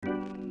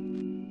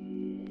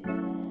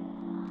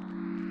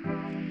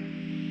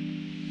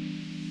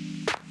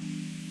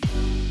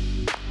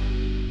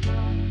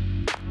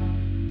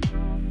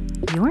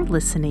You're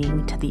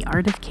listening to The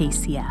Art of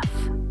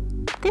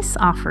KCF. This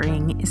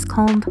offering is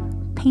called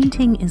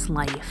Painting is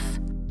Life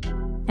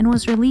and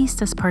was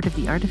released as part of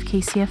the Art of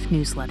KCF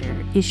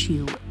newsletter,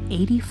 issue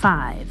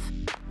 85,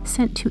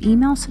 sent to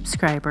email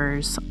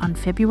subscribers on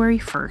February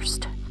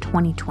 1st,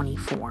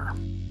 2024.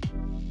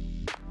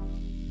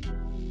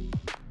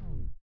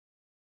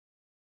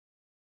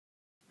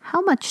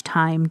 How much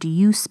time do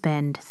you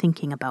spend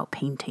thinking about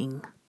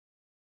painting?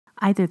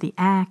 Either the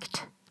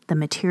act, the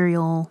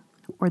material,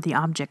 or the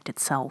object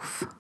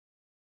itself.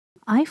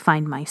 I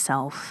find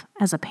myself,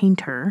 as a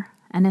painter,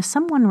 and as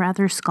someone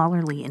rather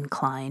scholarly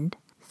inclined,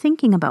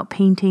 thinking about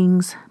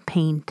paintings,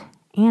 paint,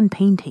 and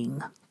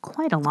painting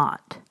quite a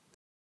lot,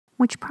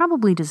 which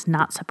probably does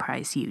not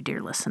surprise you,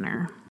 dear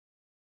listener.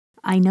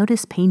 I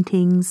notice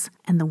paintings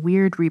and the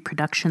weird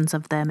reproductions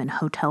of them in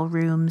hotel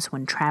rooms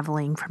when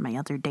traveling for my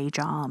other day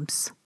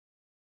jobs.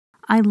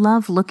 I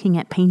love looking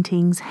at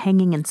paintings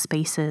hanging in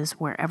spaces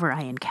wherever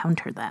I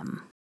encounter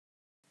them.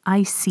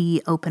 I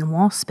see open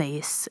wall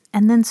space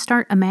and then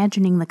start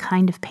imagining the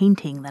kind of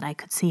painting that I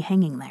could see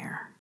hanging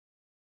there.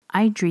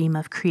 I dream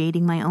of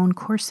creating my own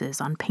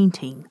courses on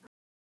painting,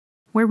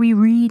 where we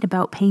read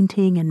about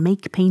painting and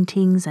make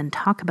paintings and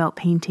talk about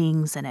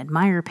paintings and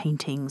admire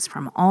paintings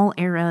from all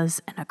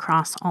eras and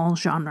across all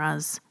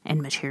genres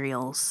and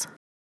materials.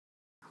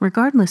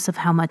 Regardless of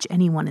how much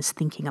anyone is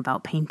thinking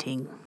about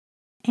painting,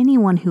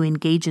 anyone who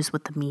engages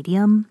with the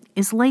medium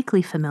is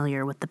likely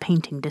familiar with the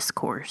painting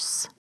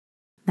discourse.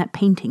 That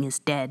painting is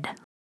dead.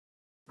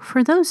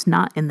 For those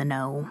not in the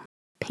know,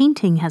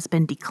 painting has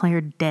been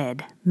declared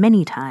dead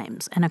many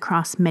times and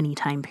across many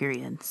time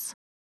periods.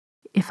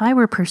 If I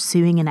were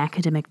pursuing an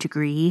academic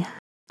degree,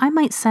 I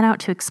might set out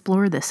to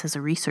explore this as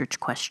a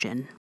research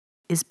question.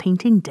 Is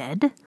painting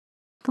dead?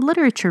 The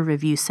literature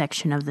review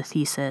section of the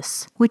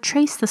thesis would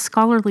trace the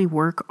scholarly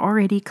work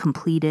already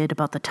completed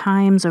about the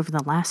times over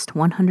the last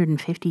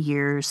 150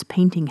 years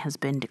painting has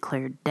been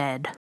declared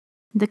dead.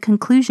 The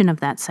conclusion of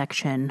that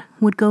section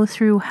would go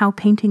through how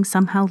painting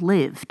somehow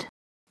lived.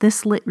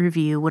 This lit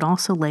review would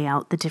also lay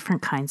out the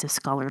different kinds of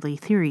scholarly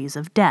theories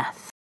of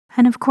death,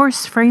 and of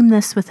course frame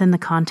this within the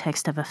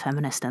context of a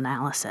feminist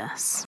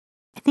analysis.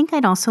 I think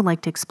I'd also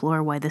like to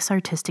explore why this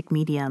artistic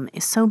medium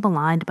is so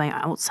belied by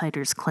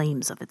outsiders'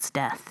 claims of its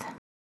death.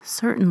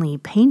 Certainly,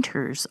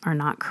 painters are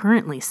not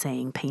currently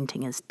saying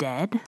painting is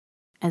dead,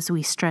 as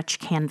we stretch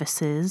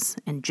canvases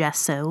and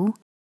gesso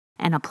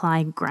and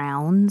apply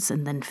grounds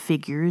and then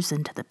figures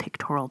into the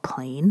pictorial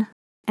plane,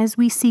 as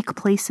we seek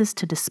places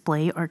to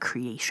display our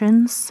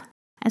creations,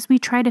 as we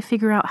try to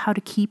figure out how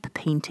to keep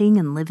painting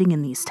and living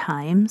in these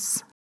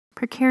times,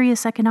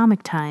 precarious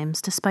economic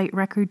times despite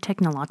record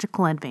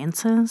technological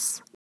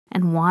advances,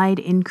 and wide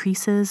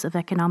increases of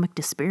economic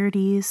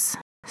disparities,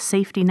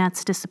 safety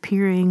nets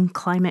disappearing,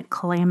 climate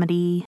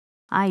calamity,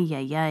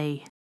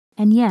 ay.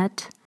 And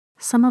yet,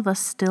 some of us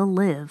still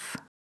live,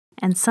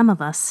 and some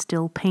of us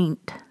still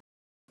paint.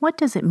 What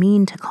does it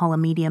mean to call a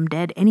medium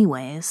dead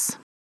anyways?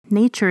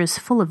 Nature is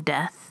full of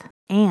death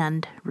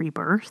and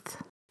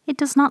rebirth. It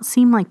does not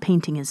seem like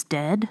painting is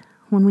dead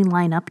when we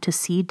line up to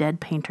see dead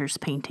painters'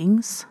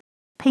 paintings.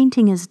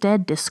 Painting is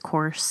dead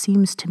discourse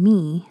seems to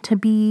me to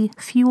be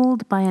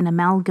fueled by an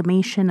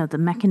amalgamation of the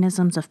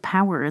mechanisms of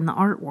power in the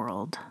art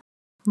world,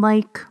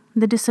 like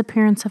the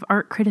disappearance of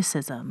art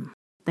criticism,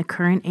 the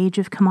current age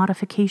of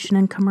commodification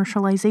and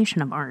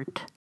commercialization of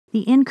art,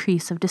 the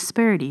increase of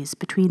disparities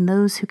between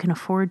those who can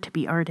afford to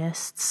be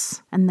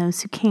artists and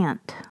those who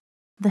can't,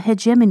 the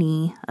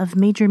hegemony of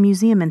major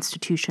museum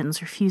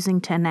institutions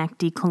refusing to enact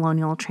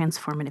decolonial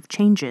transformative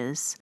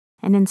changes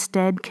and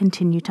instead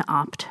continue to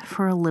opt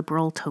for a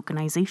liberal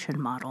tokenization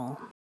model,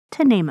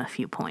 to name a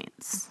few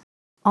points.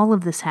 All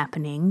of this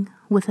happening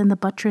within the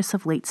buttress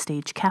of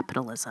late-stage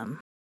capitalism.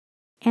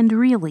 And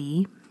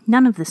really,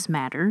 none of this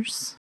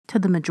matters to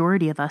the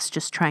majority of us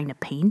just trying to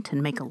paint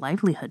and make a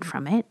livelihood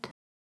from it.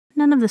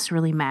 None of this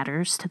really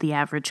matters to the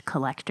average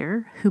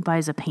collector who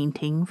buys a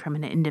painting from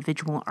an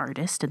individual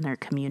artist in their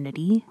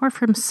community or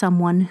from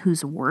someone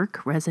whose work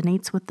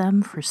resonates with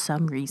them for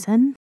some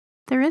reason.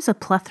 There is a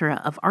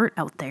plethora of art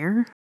out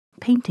there,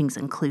 paintings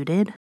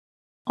included,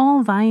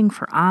 all vying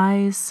for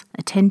eyes,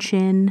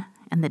 attention,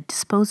 and the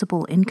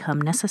disposable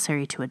income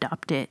necessary to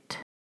adopt it.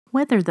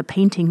 Whether the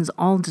paintings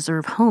all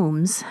deserve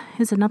homes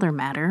is another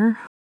matter,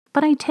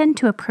 but I tend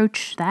to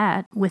approach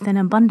that with an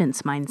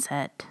abundance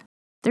mindset.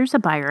 There's a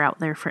buyer out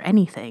there for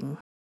anything.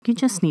 You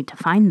just need to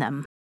find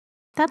them.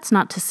 That's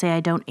not to say I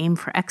don't aim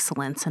for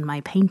excellence in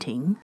my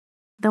painting,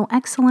 though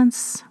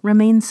excellence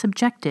remains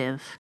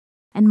subjective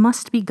and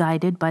must be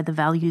guided by the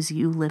values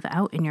you live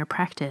out in your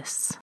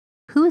practice.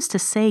 Who is to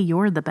say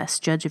you're the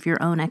best judge of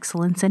your own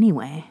excellence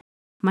anyway?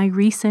 My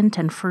recent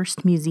and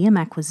first museum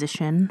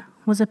acquisition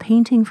was a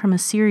painting from a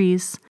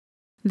series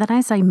that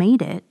as I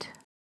made it,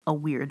 a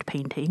weird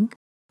painting,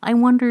 I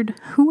wondered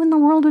who in the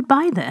world would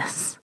buy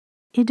this?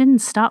 It didn't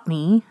stop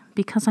me,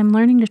 because I'm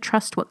learning to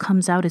trust what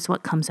comes out is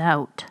what comes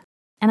out.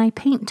 And I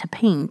paint to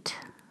paint,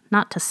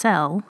 not to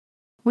sell,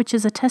 which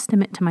is a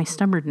testament to my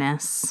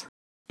stubbornness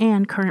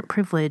and current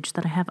privilege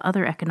that I have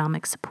other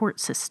economic support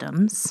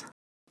systems,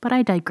 But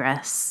I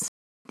digress.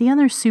 The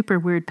other super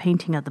weird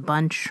painting of the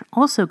bunch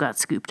also got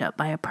scooped up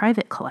by a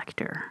private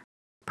collector.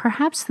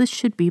 Perhaps this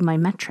should be my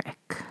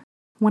metric.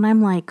 When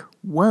I'm like,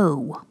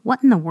 whoa,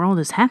 what in the world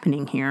is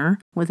happening here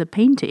with a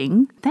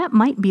painting, that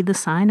might be the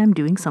sign I'm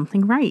doing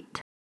something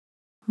right.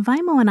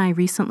 Vimo and I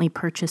recently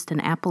purchased an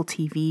Apple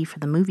TV for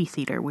the movie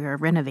theater we are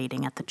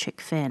renovating at the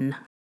Chick Finn.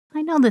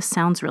 I know this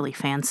sounds really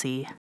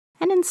fancy,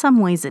 and in some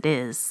ways it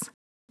is,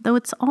 though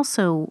it's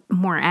also,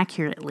 more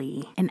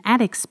accurately, an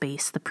attic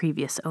space the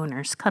previous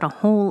owners cut a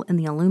hole in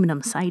the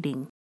aluminum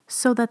siding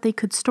so that they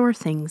could store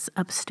things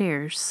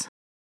upstairs.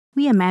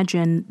 We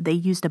imagine they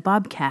used a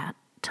bobcat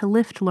to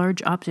lift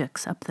large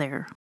objects up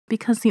there,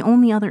 because the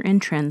only other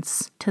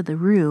entrance to the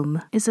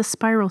room is a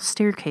spiral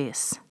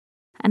staircase.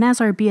 And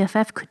as our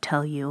BFF could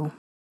tell you,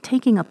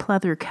 taking a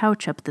pleather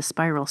couch up the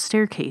spiral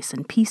staircase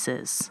in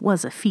pieces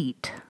was a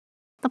feat.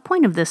 The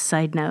point of this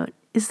side note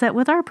is that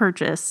with our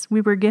purchase,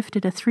 we were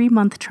gifted a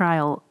 3-month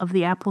trial of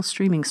the Apple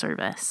streaming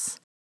service.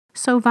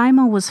 So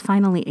Vimo was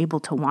finally able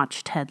to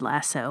watch Ted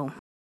Lasso.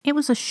 It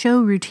was a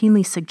show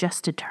routinely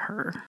suggested to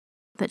her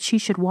that she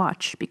should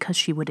watch because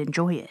she would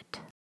enjoy it.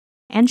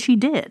 And she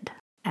did,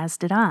 as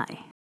did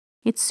I.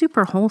 It's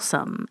super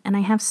wholesome, and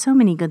I have so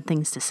many good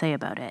things to say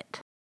about it.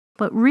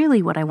 But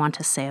really what I want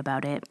to say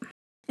about it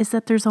is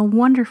that there's a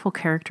wonderful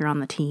character on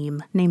the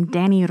team named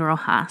Danny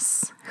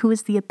Rojas, who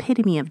is the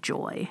epitome of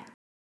joy.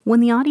 When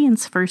the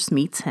audience first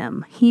meets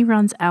him, he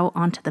runs out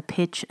onto the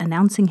pitch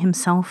announcing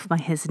himself by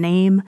his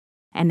name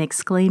and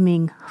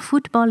exclaiming,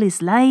 "Football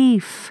is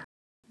life!"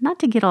 Not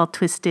to get all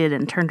twisted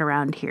and turned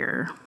around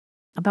here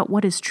about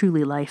what is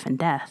truly life and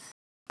death,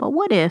 but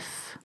what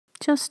if,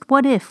 just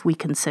what if we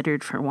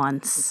considered for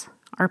once,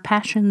 our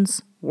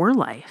passions were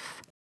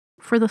life?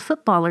 For the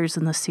footballers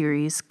in the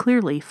series,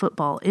 clearly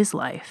football is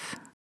life.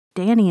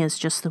 Danny is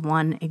just the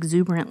one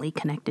exuberantly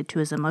connected to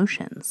his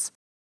emotions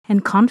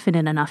and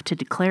confident enough to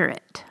declare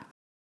it.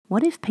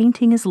 What if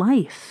painting is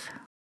life?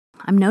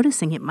 I'm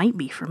noticing it might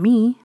be for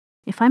me.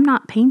 If I'm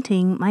not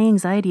painting, my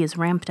anxiety is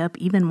ramped up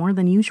even more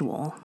than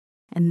usual.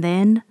 And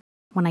then,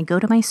 when I go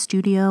to my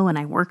studio and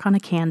I work on a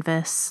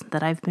canvas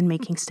that I've been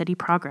making steady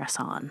progress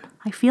on,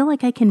 I feel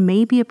like I can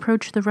maybe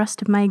approach the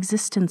rest of my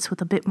existence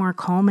with a bit more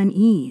calm and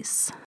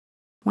ease.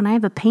 When I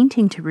have a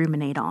painting to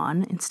ruminate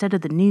on, instead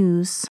of the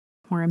news,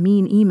 or a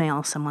mean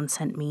email someone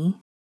sent me,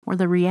 or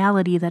the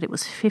reality that it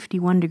was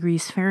 51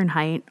 degrees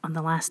Fahrenheit on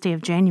the last day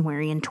of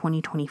January in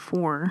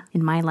 2024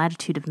 in my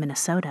latitude of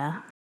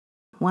Minnesota,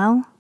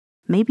 well,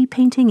 maybe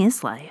painting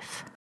is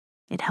life.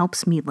 It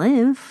helps me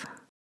live.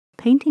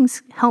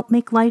 Paintings help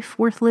make life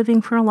worth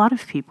living for a lot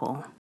of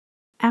people.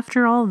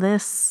 After all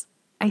this,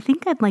 I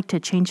think I'd like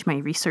to change my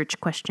research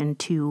question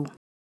to,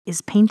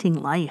 is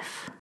painting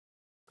life?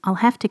 I'll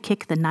have to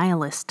kick the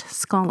nihilist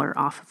scholar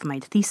off of my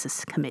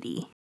thesis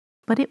committee,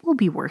 but it will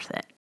be worth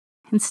it.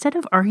 Instead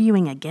of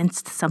arguing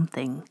against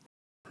something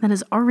that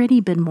has already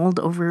been mulled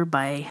over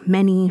by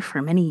many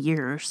for many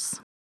years,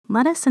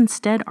 let us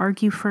instead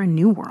argue for a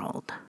new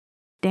world.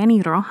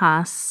 Danny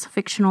Rojas,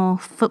 fictional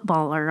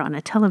footballer on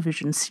a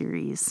television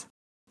series,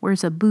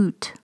 wears a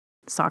boot,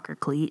 soccer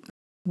cleat,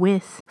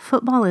 with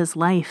 "Football is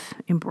life"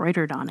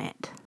 embroidered on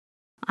it.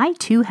 I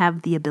too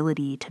have the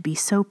ability to be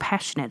so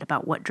passionate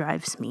about what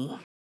drives me.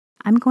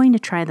 I'm going to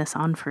try this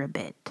on for a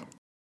bit.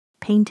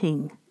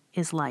 Painting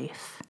is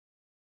life.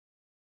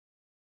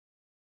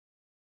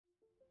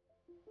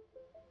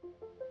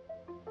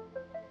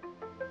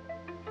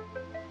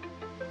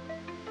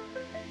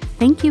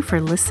 Thank you for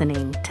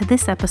listening to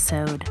this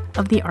episode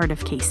of The Art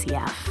of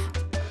KCF.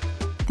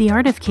 The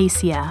Art of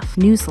KCF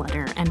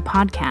newsletter and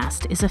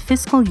podcast is a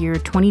fiscal year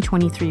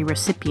 2023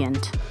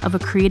 recipient of a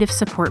Creative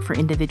Support for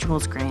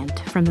Individuals grant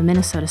from the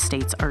Minnesota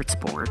State's Arts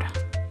Board.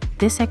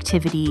 This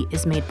activity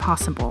is made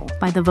possible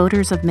by the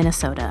voters of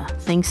Minnesota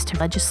thanks to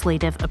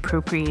legislative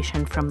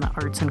appropriation from the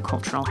Arts and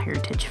Cultural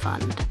Heritage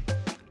Fund.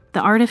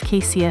 The Art of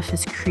KCF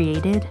is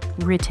created,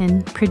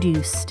 written,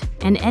 produced,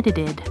 and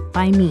edited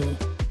by me,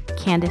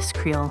 Candice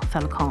Creel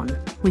Falcon,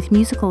 with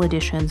musical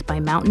additions by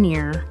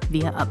Mountaineer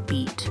via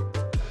Upbeat.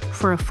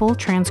 For a full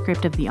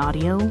transcript of the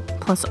audio,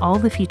 plus all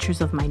the features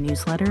of my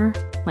newsletter,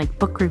 like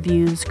book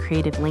reviews,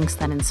 creative links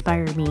that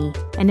inspire me,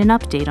 and an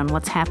update on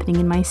what's happening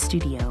in my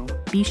studio,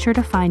 be sure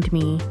to find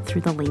me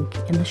through the link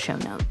in the show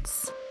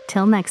notes.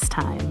 Till next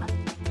time,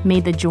 may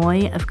the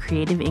joy of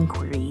creative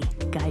inquiry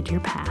guide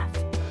your path.